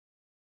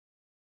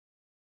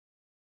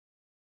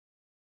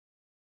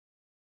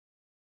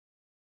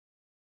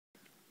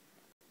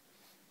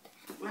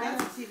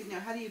even know,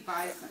 how do you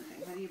buy something?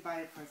 How do you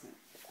buy a present?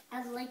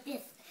 I was like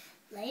this.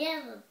 May I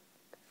have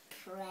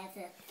a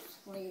present,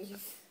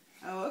 please?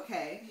 Oh,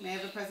 okay. May I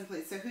have a present,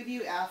 please? So who do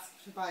you ask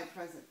to buy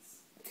presents?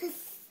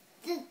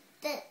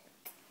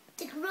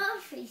 The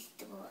grocery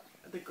store.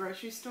 The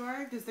grocery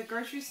store? Does the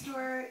grocery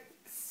store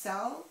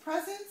sell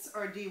presents,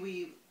 or do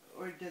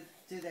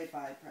they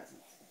buy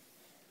presents?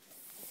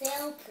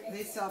 Sell presents.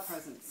 They sell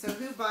presents. So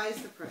who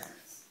buys the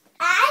presents?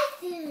 I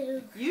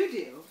do. You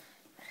do.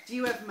 Do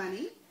you have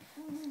money?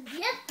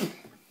 Yep.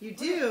 You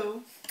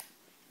do?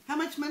 How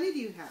much money do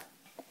you have?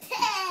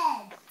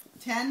 10.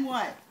 10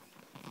 what?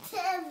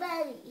 10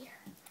 money.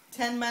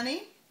 10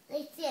 money?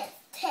 They said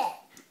 10.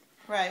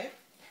 Right.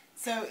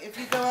 So if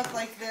you go up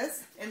like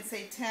this and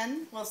say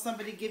 10, will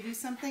somebody give you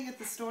something at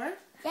the store?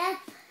 Yep.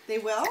 They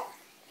will?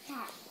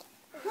 Yeah.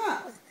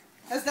 Huh.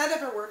 Has that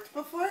ever worked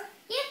before?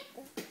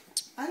 Yep.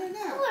 I don't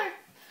know.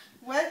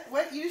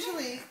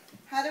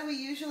 How do we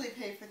usually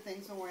pay for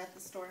things when we're at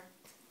the store?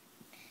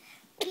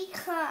 We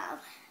come.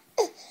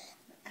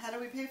 How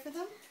do we pay for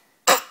them?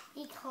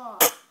 We come.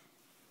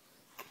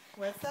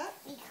 What's that?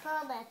 We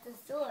come at the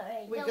store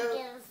and We don't go-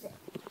 give us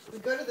it. We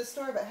go to the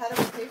store, but how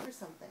do we pay for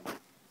something?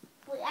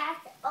 We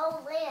ask the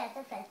old lady at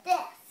the front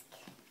desk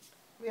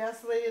We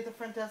ask the lady at the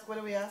front desk, what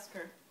do we ask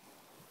her?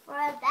 for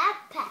a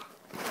backpack.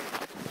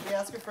 We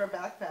ask her for a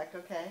backpack,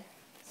 okay.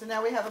 So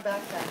now we have a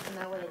backpack, so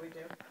now what do we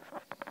do?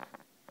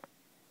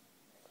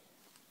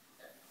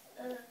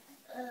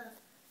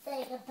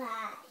 Say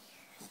goodbye.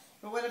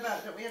 But what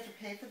about, don't we have to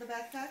pay for the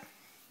backpack?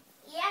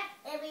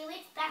 Yep, and we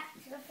went back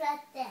to the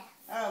front desk.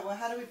 Oh, well,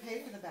 how do we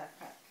pay for the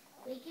backpack?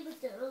 We give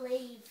it to the old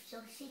lady so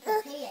she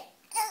can pay it.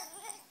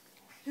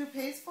 Who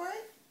pays for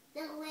it?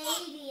 The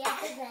lady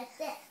at the front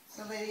desk.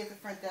 The lady at the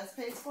front desk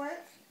pays for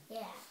it?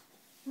 Yeah.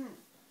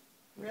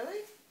 Really?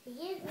 She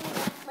gives me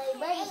back my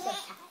money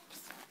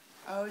sometimes.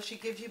 Oh, she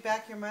gives you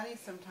back your money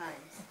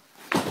sometimes.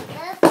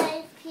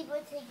 Sometimes people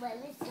take my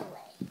list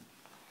away.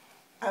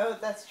 Oh,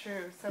 that's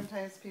true.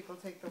 Sometimes people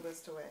take the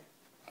list away.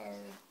 And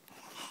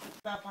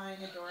About buying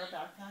a Dora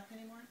backpack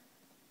anymore?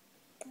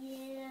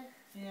 yeah,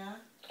 Yeah?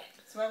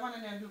 So I want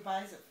to know who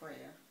buys it for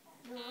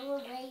you. the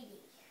old lady.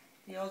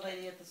 The old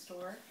lady at the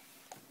store?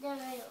 No,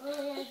 the old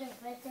lady at the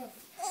front desk.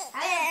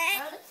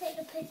 I want to take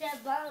a picture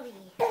of Mommy.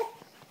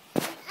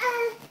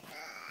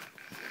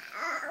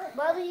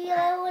 Mommy,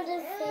 I want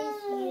to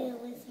face you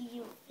with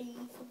your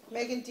face.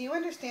 Megan, do you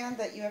understand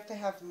that you have to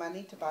have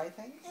money to buy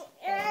things? Oh,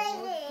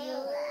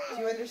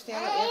 Do you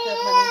understand that you have to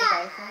have money to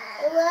buy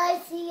things? well,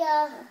 I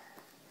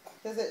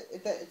see Does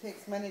it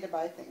takes money to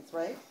buy things,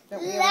 right?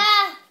 Don't we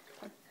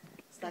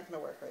It's not going to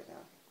work right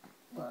now.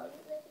 Mommy,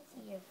 let me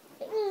see your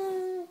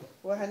face.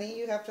 Well, honey,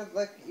 you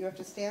have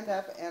to stand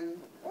up and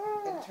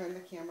turn the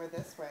camera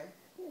this way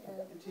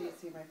until you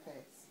see my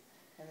face.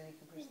 And then you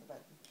can push the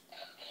button.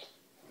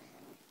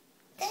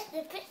 That's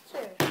the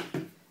picture.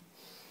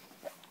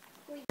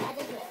 We got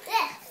to do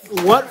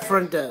this. What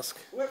front desk?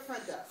 What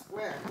front desk?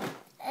 Where?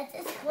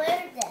 It's a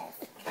square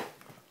desk.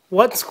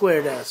 What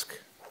square desk?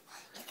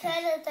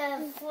 Because of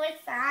the four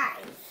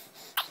sides.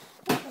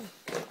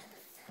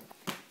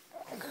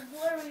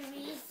 Before we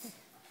read,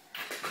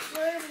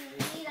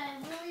 I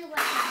really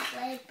want to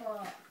play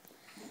ball.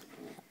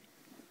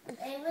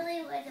 I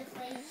really want to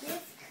play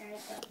this kind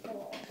of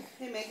ball.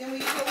 Hey, Megan, will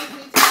you go with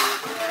me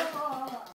to